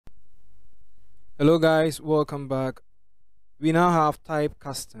Hello guys, welcome back. We now have type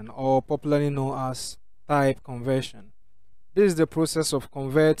casting, or popularly known as type conversion. This is the process of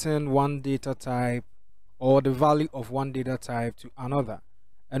converting one data type or the value of one data type to another.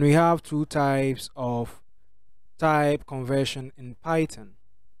 And we have two types of type conversion in Python.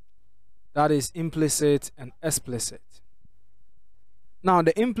 That is implicit and explicit. Now,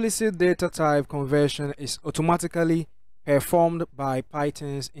 the implicit data type conversion is automatically performed by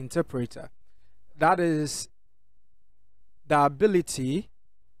Python's interpreter. That is the ability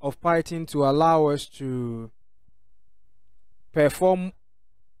of Python to allow us to perform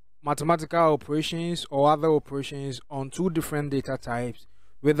mathematical operations or other operations on two different data types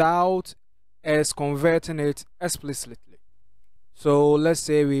without us converting it explicitly. So let's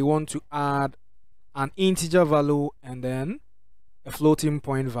say we want to add an integer value and then a floating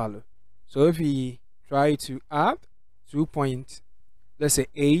point value. So if we try to add 2 point, let's say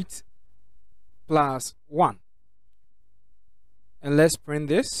 8 plus 1, and let's print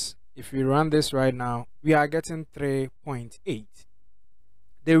this. If we run this right now, we are getting 3.8.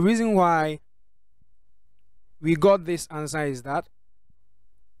 The reason why we got this answer is that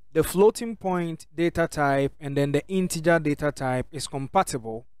the floating point data type and then the integer data type is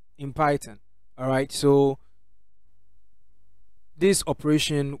compatible in Python. All right, so this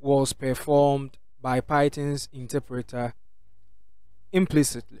operation was performed by Python's interpreter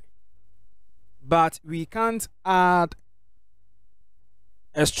implicitly, but we can't add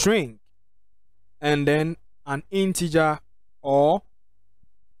a string and then an integer or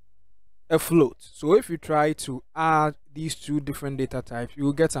a float. So if you try to add these two different data types, you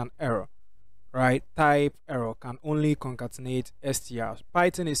will get an error, right? Type error, can only concatenate strs.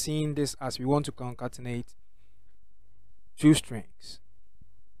 Python is seeing this as we want to concatenate two strings.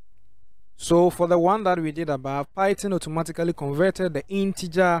 So for the one that we did above, Python automatically converted the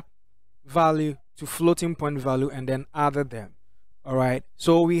integer value to floating point value and then added them. All right,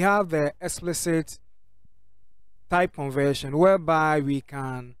 so we have the explicit type conversion whereby we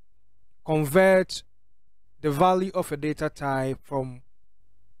can convert the value of a data type from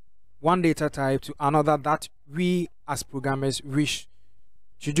one data type to another that we as programmers wish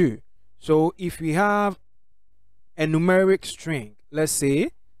to do. So if we have a numeric string, let's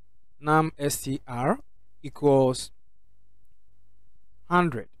say num str equals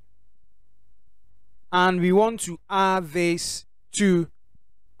 100, and we want to add this to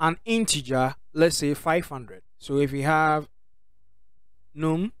an integer, let's say 500. So if we have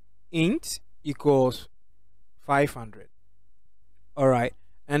num int equals 500, all right,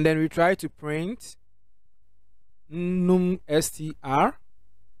 and then we try to print num str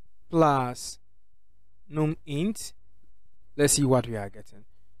plus num int, let's see what we are getting.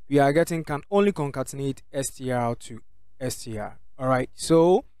 We are getting can only concatenate str to str. All right,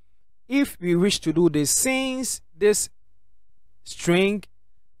 so if we wish to do this, since this string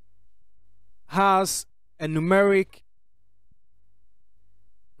has a numeric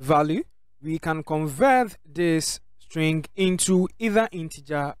value, we can convert this string into either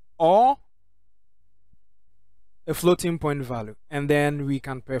integer or a floating point value, and then we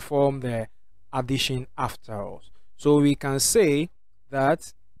can perform the addition after all. So we can say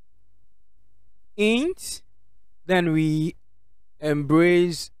that int, then we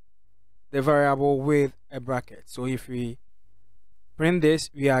embrace the variable with a bracket. So if we print this,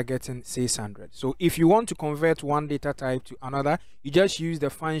 we are getting 600. So if you want to convert one data type to another, you just use the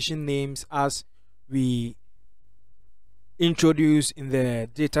function names as we introduce in the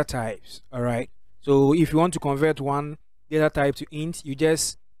data types. All right, so if you want to convert one data type to int, you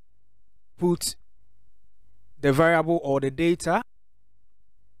just put the variable or the data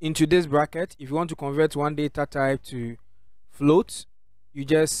into this bracket. If you want to convert one data type to float, you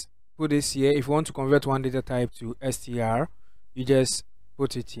just put this here. If you want to convert one data type to str, you just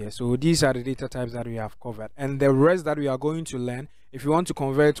put it here. So these are the data types that we have covered, and the rest that we are going to learn, if you want to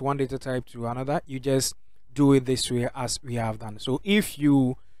convert one data type to another, you just do it this way as we have done. So if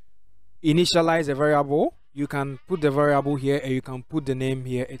you initialize a variable, you can put the variable here and you can put the name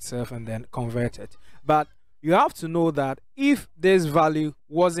here itself and then convert it. But you have to know that if this value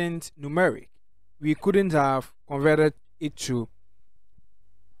wasn't numeric, we couldn't have converted it to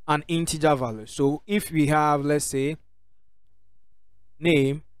an integer value. So if we have, let's say,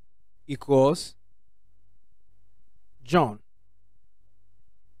 name equals John,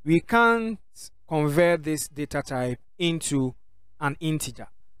 we can't convert this data type into an integer.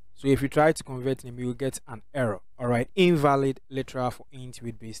 So if you try to convert name, you will get an error. All right, invalid literal for int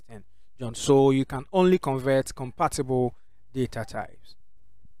with base 10 John. So you can only convert compatible data types.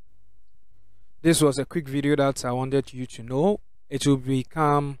 This was a quick video that I wanted you to know. It will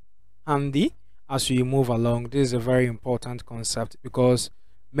become handy as we move along. This is a very important concept because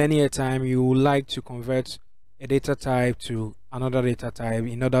many a time you would like to convert a data type to another data type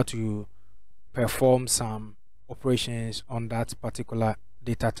in order to perform some operations on that particular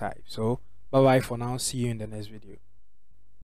data type. So bye bye for now, see you in the next video.